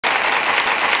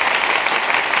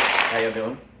How y'all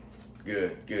doing?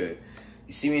 Good, good.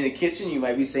 You see me in the kitchen, you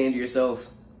might be saying to yourself,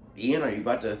 Ian, are you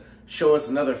about to show us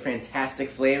another fantastic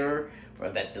flavor for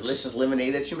that delicious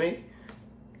lemonade that you made?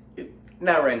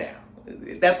 Not right now.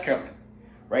 That's coming.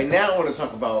 Right now, I want to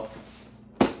talk about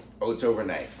oats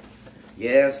overnight.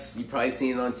 Yes, you've probably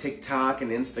seen it on TikTok and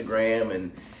Instagram,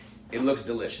 and it looks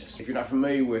delicious. If you're not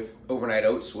familiar with overnight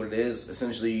oats, what it is,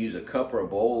 essentially you use a cup or a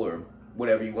bowl or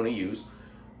whatever you want to use.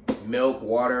 Milk,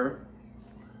 water,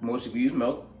 most people use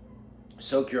milk.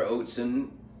 Soak your oats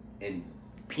in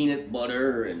peanut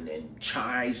butter and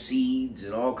chai seeds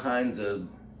and all kinds of,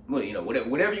 well, you know,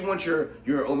 whatever you want your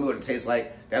oatmeal to taste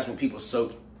like, that's what people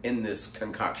soak in this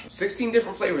concoction. 16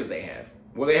 different flavors they have.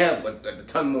 Well, they have a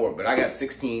ton more, but I got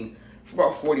 16 for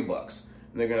about 40 bucks.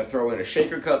 And they're gonna throw in a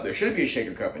shaker cup. There should be a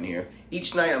shaker cup in here.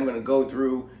 Each night I'm gonna go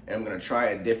through and I'm gonna try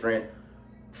a different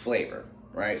flavor,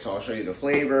 right? So I'll show you the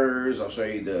flavors, I'll show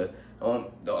you I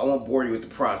won't bore you with the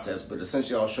process, but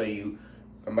essentially I'll show you,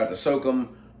 I'm about to soak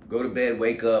them, go to bed,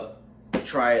 wake up,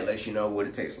 try it, let you know what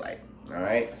it tastes like. All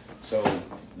right. So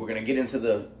we're gonna get into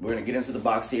the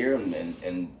box here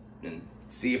and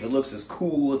see if it looks as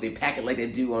cool if they pack it like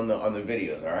they do on the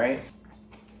videos. All right.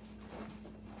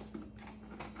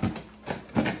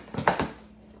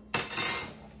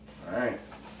 All right.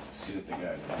 Let's see what they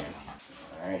got in here.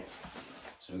 All right.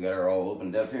 So we got her all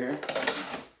opened up here.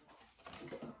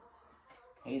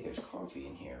 Hey, there's coffee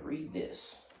in here. Read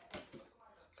this.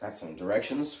 Got some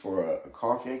directions for a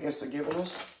coffee, I guess they're giving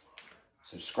us.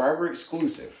 Subscriber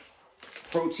exclusive.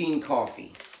 Protein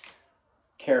coffee.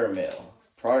 Caramel.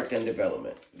 Product and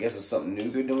development. I guess it's something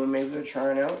new they're doing, maybe they're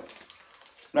trying out.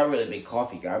 Not really a big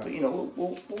coffee guy, but you know,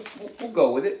 we'll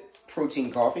go with it.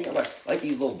 Protein coffee. I like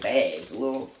these little bags. A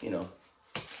little, you know.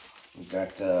 We've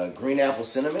got green apple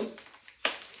cinnamon.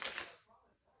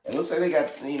 It looks like they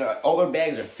got, you know, all their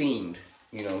bags are themed.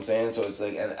 You know what I'm saying? So it's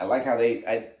like, I like how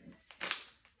I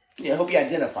hope you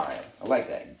identify them. I like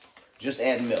that. Just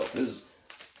add milk. This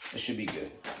should be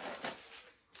good.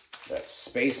 Got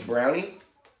space brownie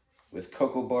with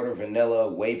cocoa butter, vanilla,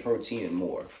 whey protein, and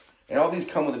more. And all these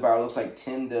come with about, looks like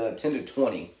 10 to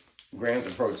 20 grams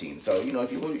of protein. So, you know,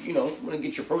 if you want to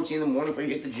get your protein in the morning before you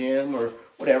hit the gym or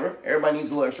whatever, everybody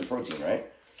needs a little extra protein, right?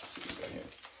 Let's see what we got here.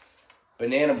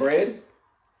 Banana bread.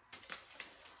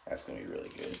 That's going to be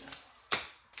really good.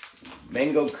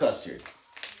 Mango custard.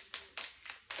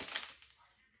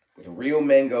 With real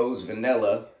mangoes,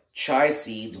 vanilla, chai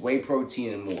seeds, whey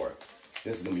protein, and more.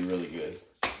 This is going to be really good.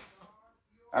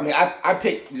 I mean, I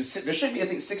picked, there should be, I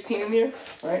think, 16 in here,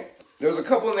 right? There was a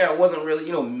couple in there I wasn't really,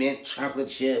 you know, mint, chocolate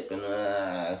chip, and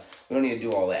we don't need to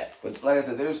do all that. But like I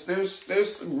said,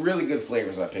 there's really good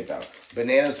flavors I picked out.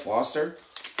 Bananas Foster.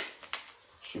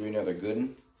 Should be another good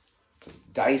one.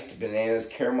 Diced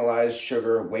bananas, caramelized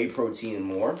sugar, whey protein, and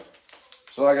more.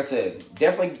 So like I said,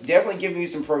 definitely giving you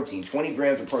some protein. 20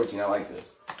 grams of protein. I like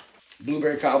this.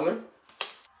 Blueberry cobbler.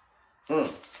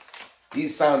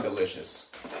 These sound delicious.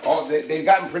 They've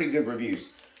gotten pretty good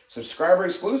reviews. Subscriber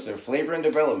exclusive, flavor and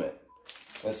development.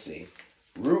 Let's see.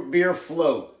 Root beer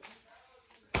float.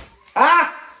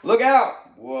 Ah! Look out!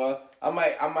 Well, I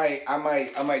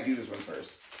might do this one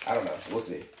first. I don't know. We'll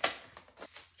see.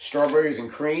 Strawberries and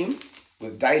cream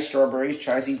with diced strawberries,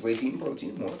 chai seeds, whey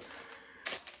protein, more.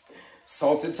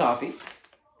 Salted toffee.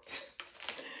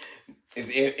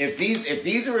 If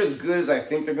these are as good as I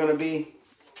think they're gonna be,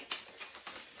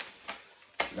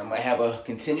 I might have a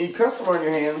continued customer on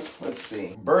your hands. Let's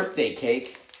see. Birthday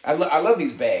cake. I love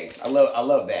these bags. I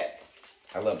love that.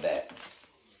 I love that.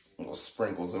 Little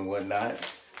sprinkles and whatnot.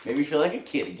 Made me feel like a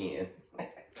kid again.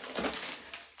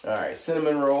 All right,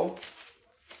 cinnamon roll.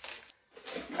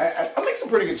 I make some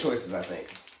pretty good choices, I think.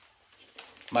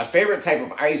 My favorite type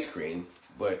of ice cream,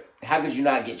 but how could you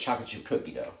not get chocolate chip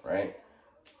cookie dough, right?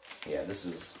 Yeah, this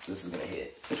is gonna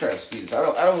hit. I'm trying to speed this. I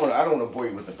don't want to bore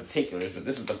you with the particulars, but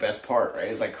this is the best part, right?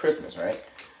 It's like Christmas, right?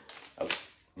 I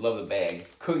love the bag.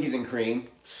 Cookies and cream.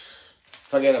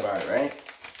 Forget about it, right?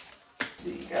 Let's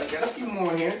see, got a few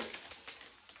more here.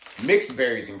 Mixed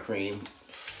berries and cream.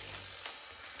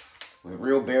 With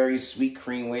real berries, sweet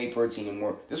cream, whey protein, and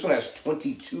more. This one has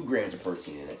 22 grams of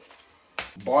protein in it.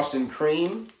 Boston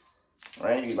cream,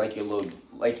 right? You like your little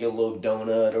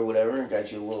donut or whatever.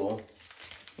 Got your little,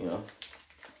 you know,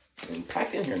 and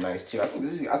packed in here nice too. I think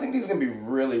this is gonna be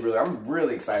really. I'm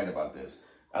really excited about this.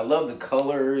 I love the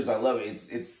colors. I love it.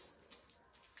 It's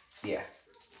yeah.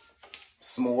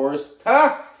 S'mores.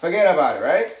 Forget about it,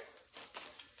 right?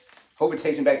 Hope it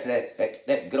takes me back to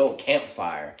that good old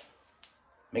campfire.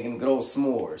 Making good old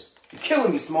s'mores. You're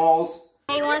killing me, Smalls.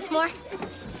 Hey, you want a s'more?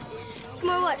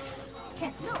 S'more what?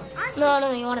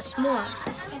 No, you want a s'more.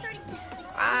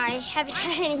 I haven't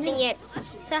had anything yet.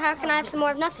 So how can I have some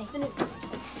more of nothing?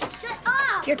 Shut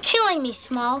up! You're killing me,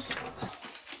 Smalls.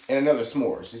 And another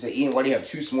s'mores. He said, Ian, why do you have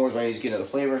 2 s'mores when I need to get another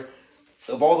flavor?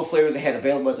 Of all the flavors I had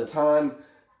available at the time,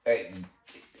 there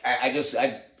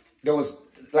was,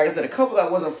 like I said, a couple that I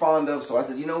wasn't fond of, so I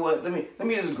said, you know what, let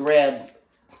me just grab,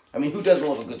 I mean, who doesn't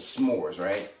love a good s'mores,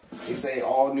 right? They say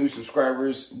all new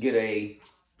subscribers get a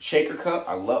shaker cup.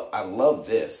 I love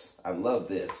this. I love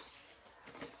this.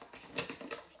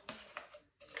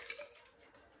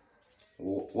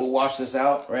 We'll wash this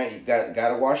out, right? You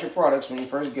gotta wash your products when you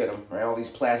first get them, right? All these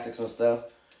plastics and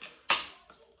stuff.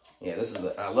 Yeah,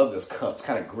 I love this cup. It's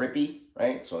kind of grippy,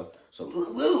 right? So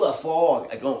I fall.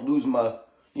 I don't lose my,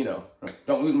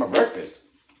 don't lose my breakfast.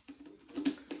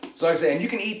 So like I said, and you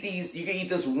can eat these. You can eat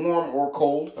this warm or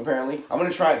cold. Apparently, I'm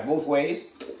gonna try it both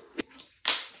ways.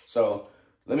 So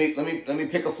let me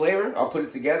pick a flavor. I'll put it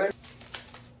together.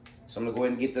 So I'm gonna go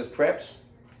ahead and get this prepped.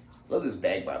 Love this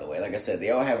bag, by the way. Like I said,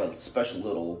 they all have a special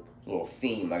little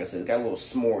theme. Like I said, it's got little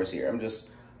s'mores here.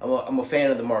 I'm a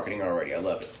fan of the marketing already. I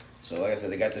love it. So like I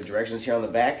said, they got the directions here on the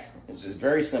back. It's just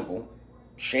very simple.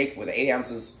 Shake with 8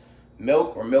 ounces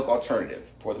milk or milk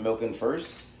alternative. Pour the milk in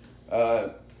first.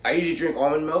 I usually drink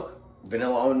almond milk,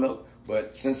 vanilla almond milk,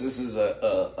 but since this is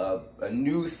a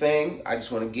new thing, I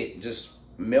just want to get just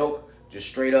milk, just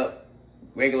straight up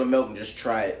regular milk, and just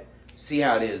try it, see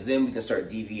how it is. Then we can start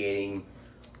deviating,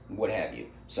 what have you.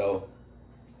 So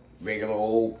regular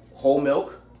old whole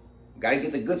milk. Gotta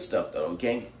get the good stuff though,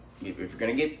 okay? If you're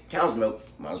gonna get cow's milk,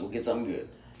 might as well get something good.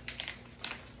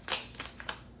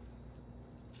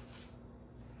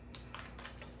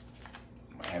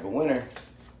 Might have a winner.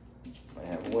 Might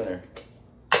have a winner.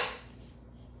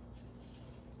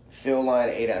 Fill line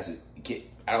 8 ounces.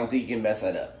 I don't think you can mess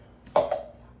that up.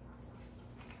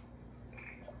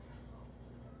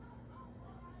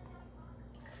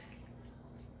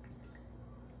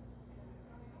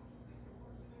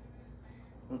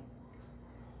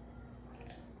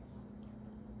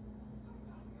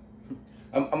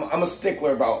 I'm a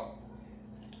stickler about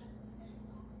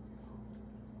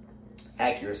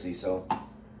accuracy, so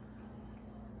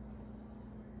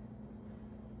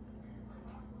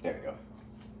there we go.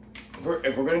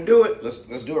 If we're gonna do it,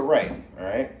 let's do it right. All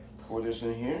right, pour this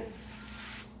in here,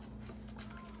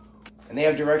 and they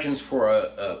have directions for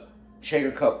a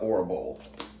shaker cup or a bowl.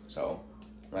 So,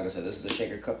 like I said, this is the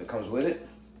shaker cup that comes with it.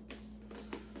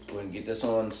 Go ahead and get this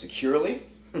on securely.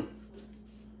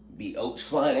 Be oats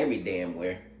flying every damn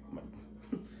where.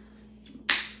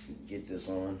 Get this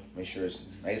on. Make sure it's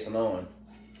nice and on.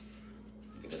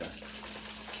 Give it a.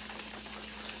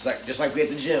 It's just like we at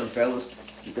the gym, fellas.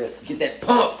 Get that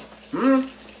pump.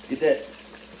 Get that.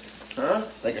 Huh?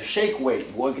 Like a shake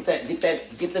weight, boy.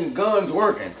 Get them guns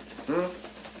working.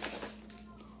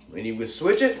 When you would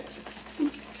switch it.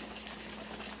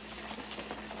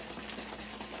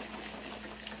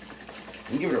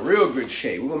 And give it a real good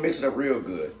shake. We're gonna mix it up real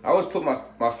good. I always put my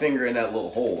finger in that little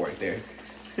hole right there.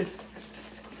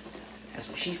 That's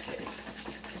what she said.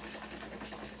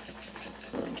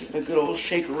 Give it a good old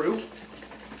shakeroo.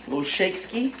 A little shake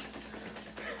ski.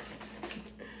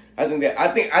 I think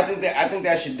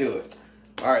that should do it.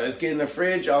 All right, let's get in the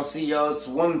fridge. I'll see y'all. It's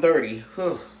 1:30.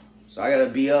 So I gotta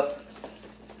be up,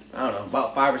 I don't know,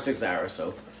 about 5 or 6 hours.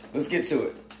 So let's get to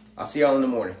it. I'll see y'all in the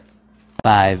morning.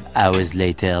 5 hours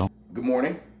later. Good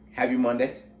morning. Happy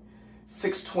Monday.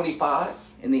 6:25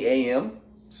 in the a.m.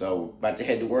 So about to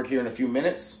head to work here in a few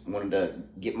minutes. Wanted to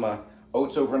get my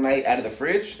oats overnight out of the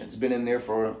fridge. It's been in there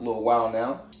for a little while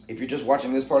now. If you're just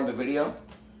watching this part of the video,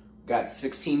 got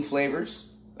 16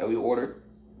 flavors that we ordered.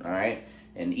 All right.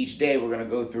 And each day we're going to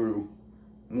go through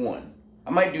one.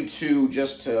 I might do 2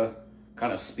 just to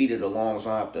kind of speed it along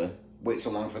so I don't have to wait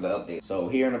so long for the update. So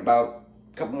here in about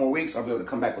a couple more weeks, I'll be able to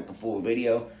come back with the full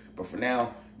video. But for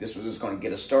now, this was just going to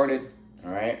get us started.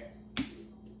 All right.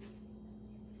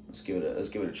 Let's give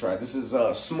it a try. This is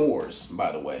s'mores,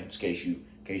 by the way, in case you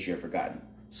have forgotten.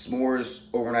 S'mores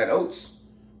overnight oats.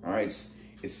 All right.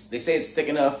 They say it's thick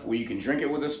enough where you can drink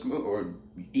it with a spoon or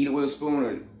eat it with a spoon,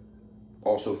 or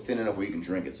also thin enough where you can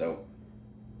drink it. So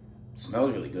it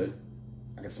smells really good.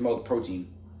 I can smell the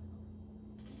protein.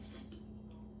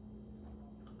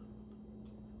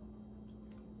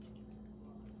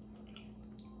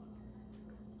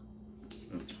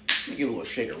 Let me give it a little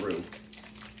shakeroo.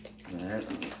 All right,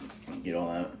 get all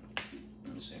that.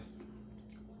 Let me see.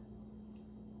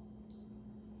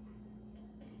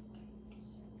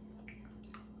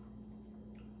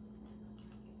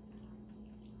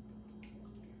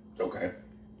 Okay.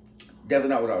 Definitely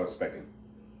not what I was expecting.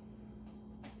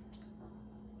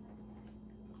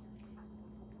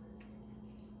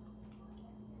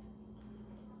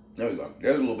 There we go.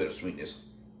 There's a little bit of sweetness.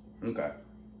 Okay.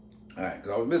 All right,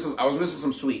 because I was missing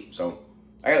some sweet, so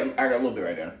I got a little bit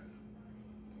right there.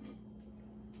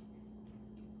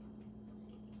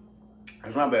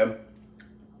 It's not bad.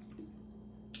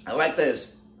 I like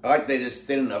this. I like that it's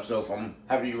thin enough, so if I'm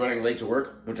having to be running late to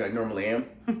work, which I normally am,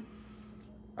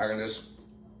 I can just,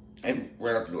 and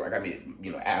right up the door, I got me,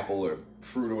 you know, apple or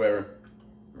fruit or whatever,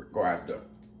 go out the door.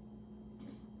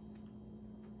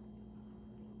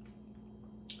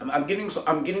 I'm getting some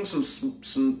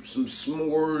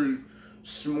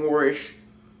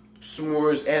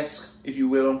s'mores-esque, if you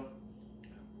will.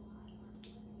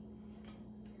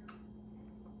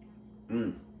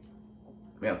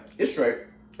 Yeah, it's straight.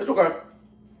 It's okay.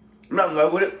 I'm not in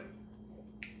love with it.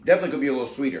 Definitely could be a little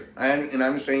sweeter. And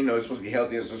I'm just saying, you know, it's supposed to be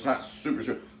healthy, so it's not super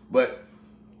sweet. But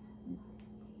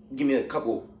give me a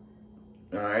couple,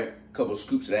 all right? A couple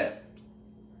scoops of that.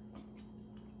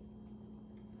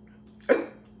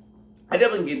 I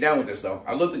definitely can get down with this, though.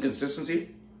 I love the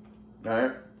consistency, all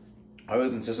right? I love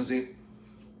the consistency.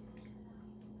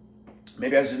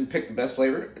 Maybe I didn't pick the best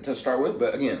flavor to start with,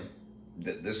 but again,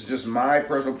 this is just my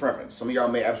personal preference. Some of y'all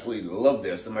may absolutely love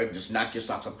this. It might just knock your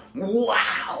socks off.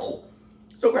 Wow!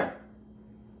 It's okay.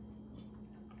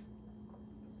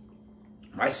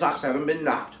 My socks haven't been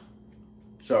knocked.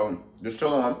 So, they're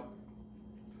still on.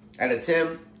 Out of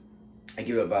 10, I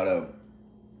give it about a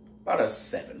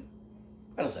 7.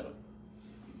 About a 7.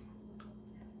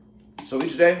 So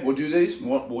each day, we'll do these.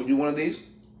 We'll do one of these.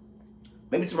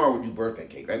 Maybe tomorrow we'll do birthday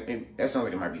cake. That sounds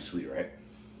like it might be sweeter, right?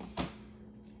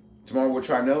 Tomorrow we'll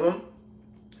try another one,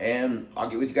 and I'll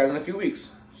get with you guys in a few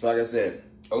weeks. So like I said,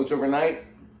 oats overnight,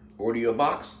 order you a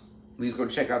box. Please go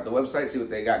check out the website, see what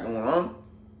they got going on.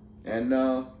 And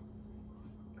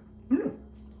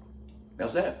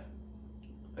that's that.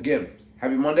 Again,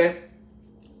 happy Monday.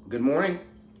 Good morning.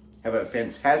 Have a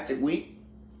fantastic week.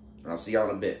 And I'll see y'all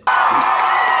in a bit. Peace.